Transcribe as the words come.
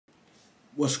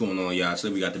What's going on, y'all? So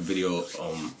we got the video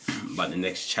about the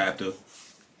next chapter.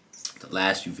 The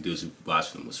last few videos we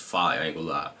watched them was fire, I ain't gonna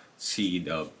lie. See the, you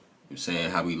know what I'm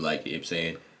saying, how we like it, you know what I'm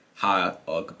saying, high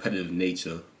competitive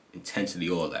nature, intensity,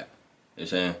 all that. You know what I'm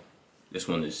saying? This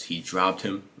one is he dropped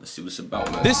him. Let's see what's about,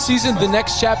 man. This season, the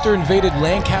next chapter invaded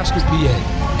Lancaster, PA,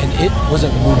 and it was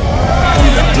a movie.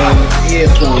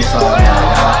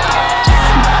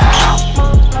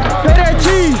 Pay that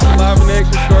cheese! Live and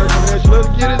extra short, let's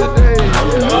get it today.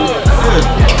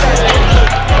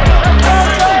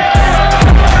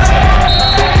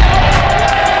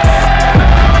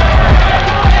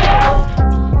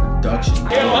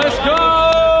 Let's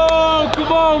go!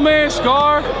 Come on, man.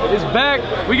 Scar is back.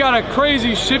 We got a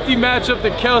crazy shifty matchup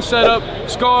that Kel set up.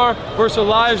 Scar versus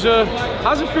Elijah.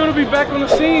 How's it feel to be back on the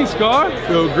scene, Scar?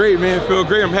 Feel great, man. Feel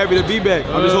great. I'm happy to be back.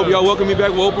 I just hope y'all welcome me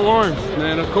back with open arms.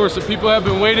 Man, of course, the people have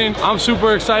been waiting. I'm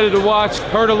super excited to watch.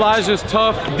 Heard Elijah's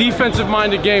tough,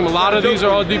 defensive-minded game. A lot of these are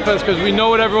all defense because we know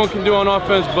what everyone can do on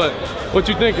offense, but what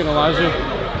you thinking, Elijah?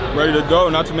 Ready to go.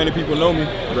 Not too many people know me.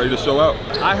 Ready to show out.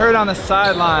 I heard on the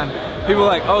sideline, people were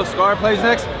like, oh, Scar plays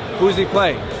next? Who's he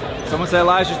play? Someone said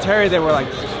Elijah Terry. They were like,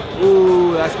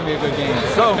 ooh, that's going to be a good game.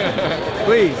 So,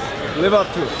 please, live up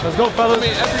to it. Let's go, fellas.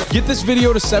 Get this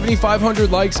video to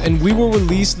 7,500 likes, and we will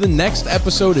release the next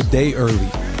episode a day early.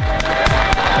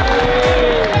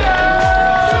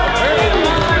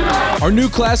 Our new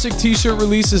classic t-shirt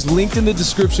release is linked in the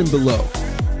description below.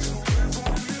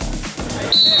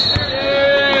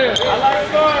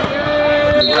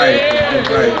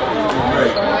 Right.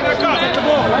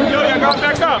 Yo, you got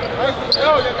back up.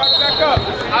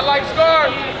 I like Scar.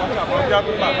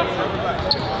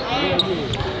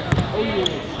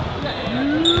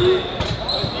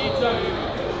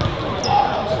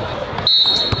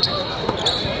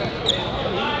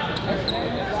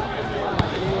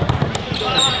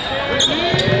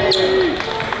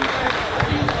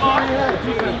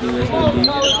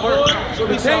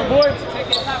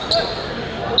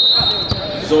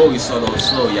 It's always so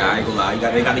slow, y'all. I ain't gonna lie.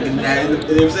 They gotta get that. You know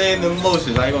what I'm saying? The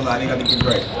emotions. I ain't gonna lie. They gotta get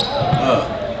right.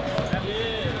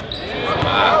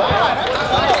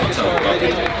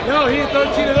 Yo, he had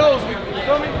 13 of those. You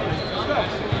feel me?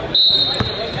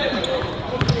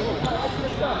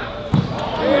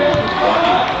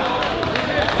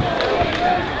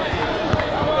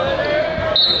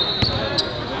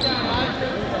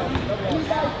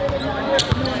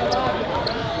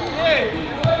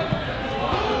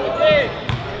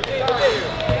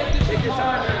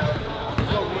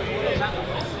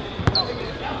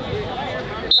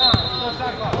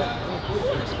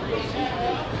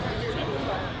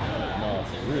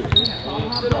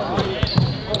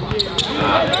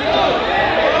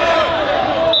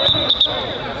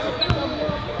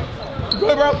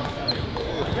 Good, bro.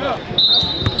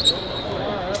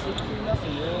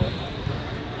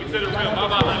 We to the rim.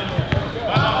 Bye-bye, honey.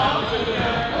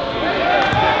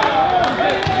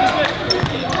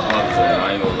 I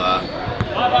ain't gonna lie.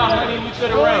 Bye-bye, honey. We to the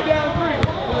rim.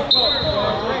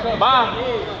 Bye.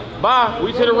 Bye. We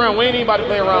to the rim. We ain't even about to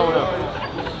play around with him.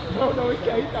 No, he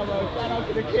can't. He's talking about shout out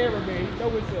to the cameraman. He know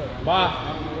what's up. Bye.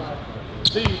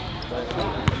 See you.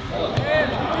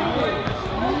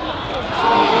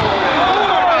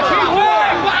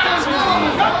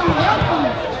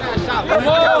 Come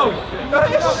on!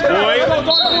 Boy!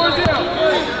 Go towards him!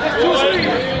 That's too sweet!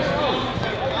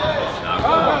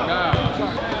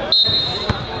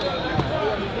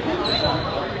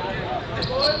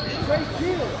 Great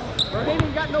kill. They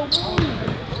ain't got no move.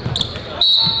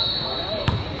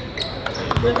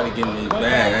 Everybody getting his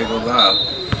bag. I ain't gonna lie.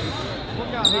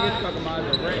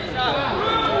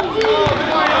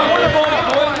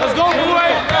 Let's go, boy!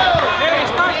 Hey,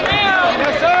 start down!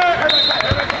 Yes, sir!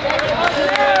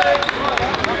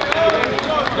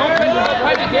 Don't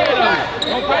pipe his head up.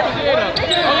 Don't pipe his head up.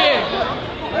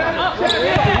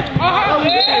 Oh,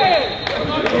 yeah.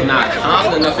 He's not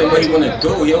confident enough in what he wanna do.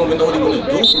 He don't even know what he wanna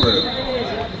do for real.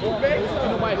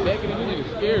 Nobody backing him. This nigga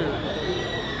scared.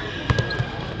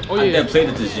 Oh, I never played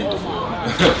at this gym before.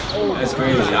 That's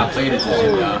crazy. I played at this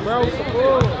gym, y'all.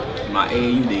 My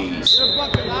AAU days.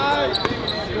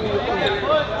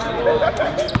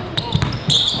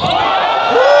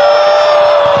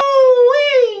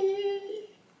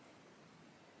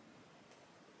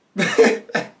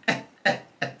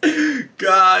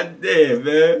 God damn,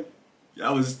 man.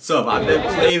 That was tough. I never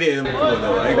played it before,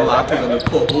 though. I ain't gonna lie. I played on the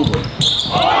court over.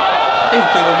 I think you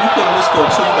played on this court,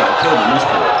 too. You got killed on this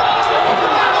court.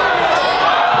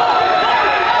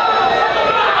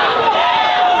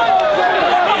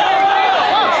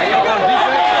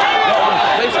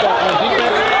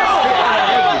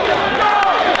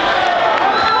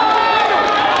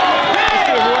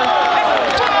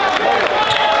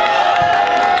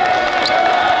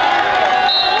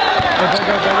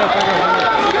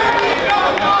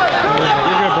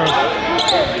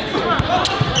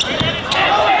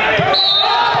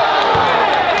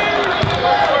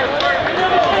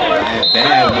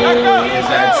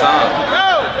 that time.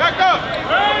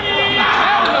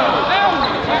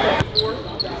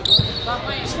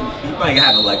 He might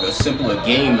have like a simpler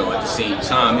game though at the same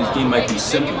time. His game might be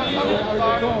simple, you know.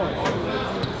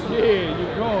 Yeah,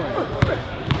 you're going.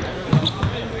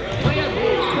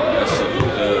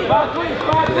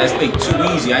 That's make too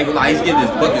easy. I ain't gonna lie, he's getting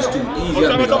his buckets too easy. You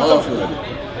gotta make it hard for him.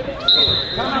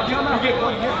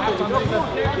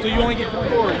 So you only get 4.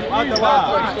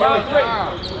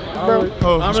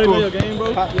 Oh, it's cool. Game,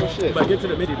 bro. Pop your shit. But get to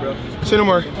the midi, bro. Say no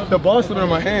more. The ball's slipping in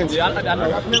my hands. Yeah, I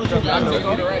know.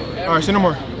 All right, say no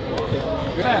more.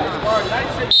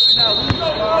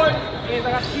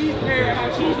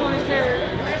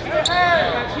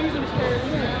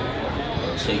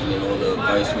 Taking in all the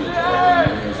advice from the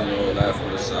hands and all that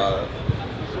from the side.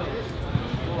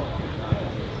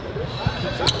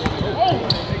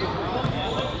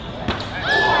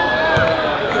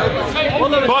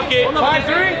 Bucket.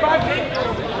 5-3.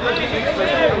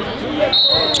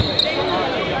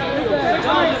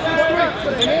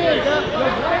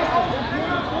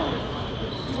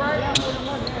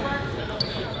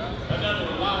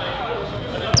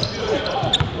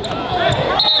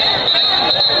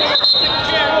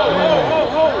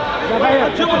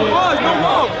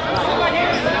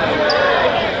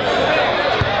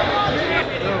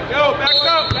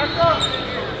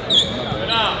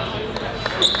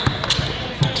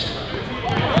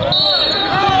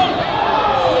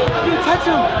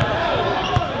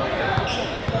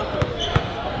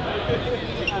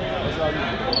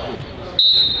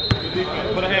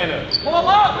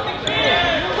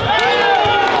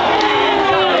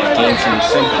 Game seems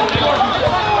simple.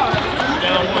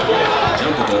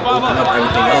 Jumper gonna open up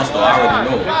everything else though. I already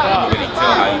know. I can already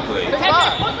tell how you play.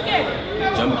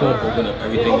 Jumper gonna open up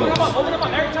everything else.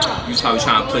 You probably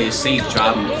trying to play it safe,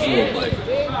 driving the floor, but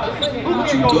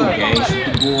what you do, gang? Shoot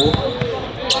the ball.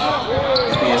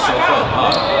 Just be yourself up.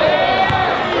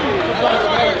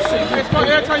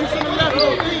 Every time you see him left,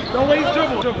 don't waste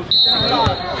dribble. 6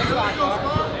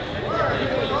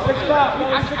 foul.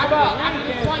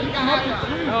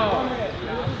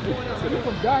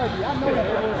 From Darby, I know that.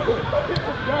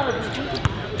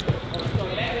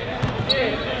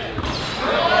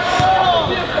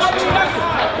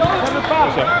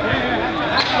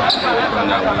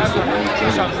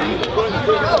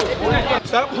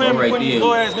 Stop playing right with these there.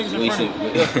 low ass niggas in front of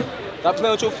you. Stop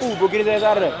playing with your food, bro. Get his ass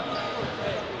out of there.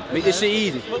 Make this shit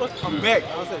easy. I'm back.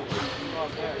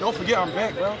 Don't forget I'm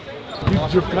back, bro.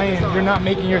 You're playing, you're not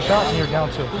making your shots and you're down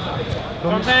 2. You know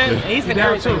what I'm saying? And he's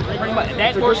down 2.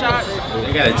 That 4 shots.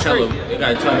 They gotta tell him. They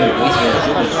gotta tell him wasting his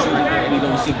dribbles too, and he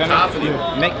don't seem confident.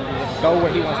 Go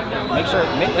where he wants to go. Make sure,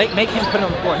 make him put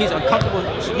on the floor. He's uncomfortable.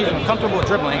 He's uncomfortable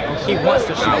dribbling. He wants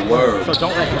to shoot. Word. So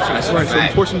don't let him shoot. That's Right, so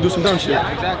fact. force him to do some dumb shit.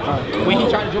 Exactly. When he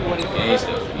trying to dribble with it.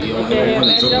 Gangsta. He don't want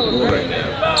to dribble the ball right now.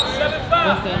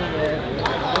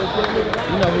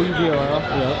 You know who you be around.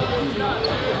 Yeah.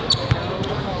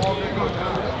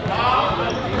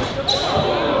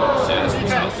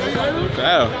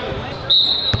 Foul.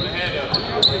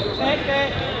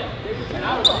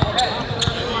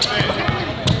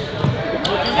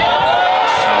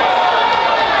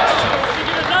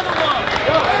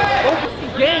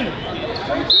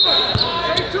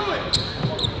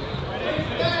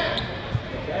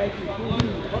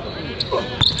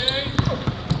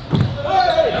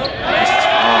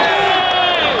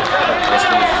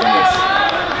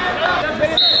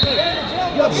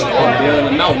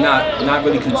 Bailing him out, not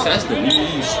really contesting.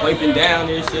 He's swiping down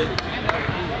and shit.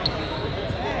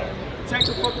 Attack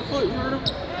the fucking foot, you heard him?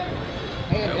 Is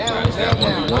that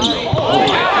 1v1 though? Oh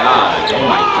my god.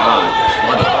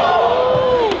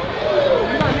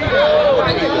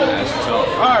 That's tough.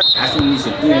 That's what he needs to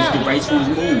do, is get right to his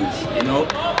moves, you know?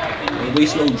 Don't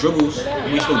waste no dribbles.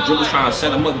 Waste no dribbles trying to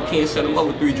set him up. You can't set him up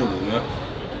with 3 dribbles, man.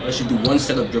 Unless you do 1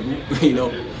 setup dribble, you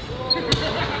know?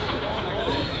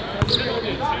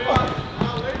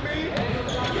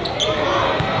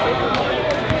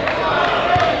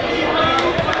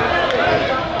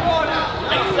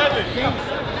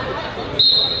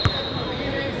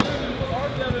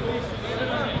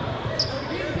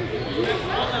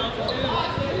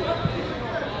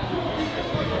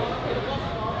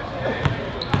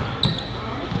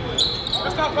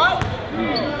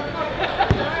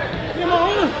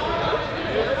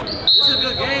 This is a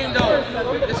good game, though.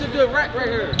 This is a good rack right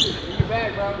here. Get your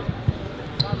bag, bro.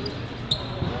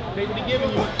 Take what he giving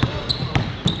you.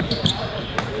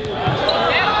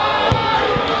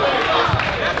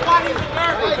 That's why he's a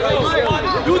garbage.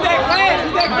 Do that plan.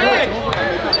 Do that plan.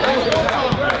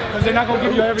 Because they're not going to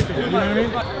give you everything. You know what I mean?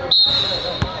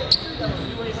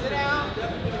 Sit down.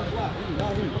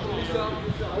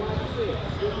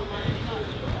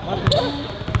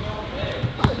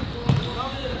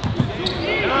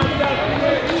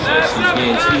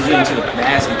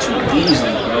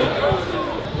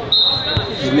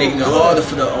 He's making it harder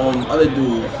for the other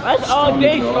dude. That's all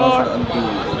day, Scar. Scar. The other dude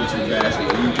to get to the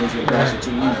basket. He gets to the basket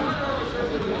too easily.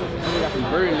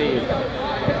 Very late.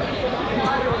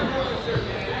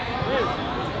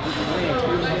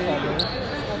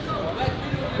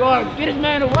 Scar, get this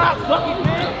man a rock bucket,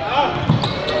 man.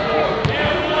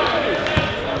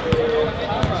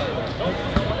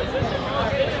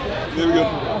 There we go.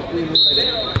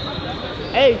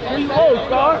 Hey, 3-0,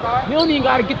 Scar. You don't even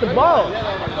gotta get the ball.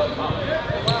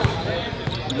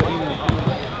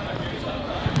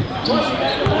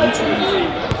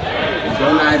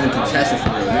 You're not even contested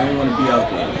for real. You don't want to be out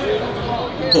there.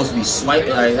 You're supposed to be swiping.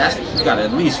 Like that's you gotta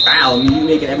at least foul me. You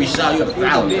making every shot, you gotta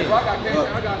foul me.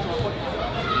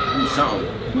 Do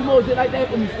something. 2 more just like that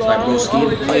for me, Scar. It's like bro,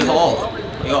 Steve, play hard.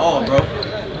 Play hard, bro.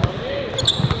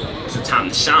 It's the time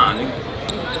to shine, nigga.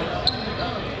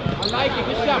 I like it.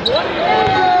 Good shot, boy.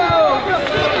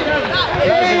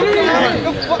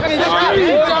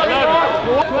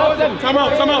 Time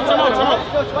out. 12-7.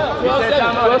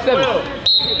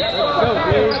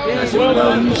 That's it,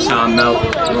 bro. You time out.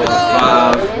 Roll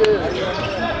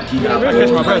 5. Keep it out, bro.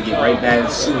 You gotta get right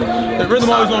back soon. The rhythm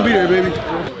always gonna be there, baby.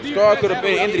 Scar could have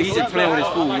been ended it. He's just playing with his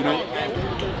food, you know?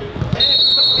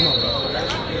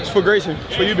 It's for Grayson.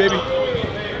 It's for you, baby.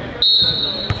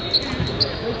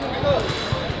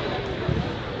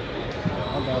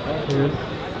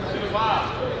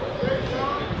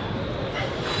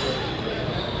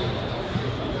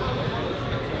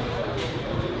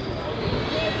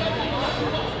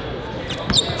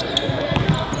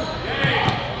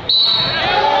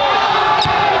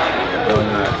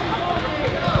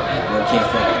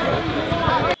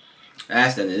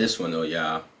 That's the end of this one though, y'all. You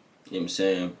know what I'm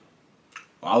saying?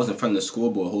 Well, I was in front of the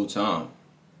scoreboard the whole time.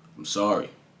 I'm sorry.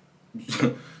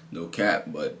 No cap,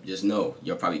 but just know,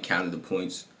 y'all probably counted the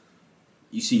points.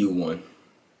 You see who won.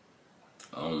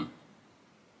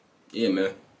 Yeah,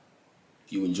 man.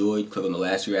 If you enjoyed, click on the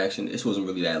last reaction. This wasn't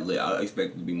really that lit. I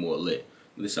expected it to be more lit.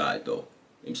 But this side though. You know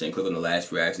what I'm saying? Click on the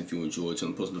last reaction if you enjoyed. Turn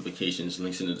on post notifications,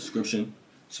 links in the description.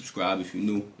 Subscribe if you're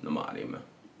new, and I'm out of here, man.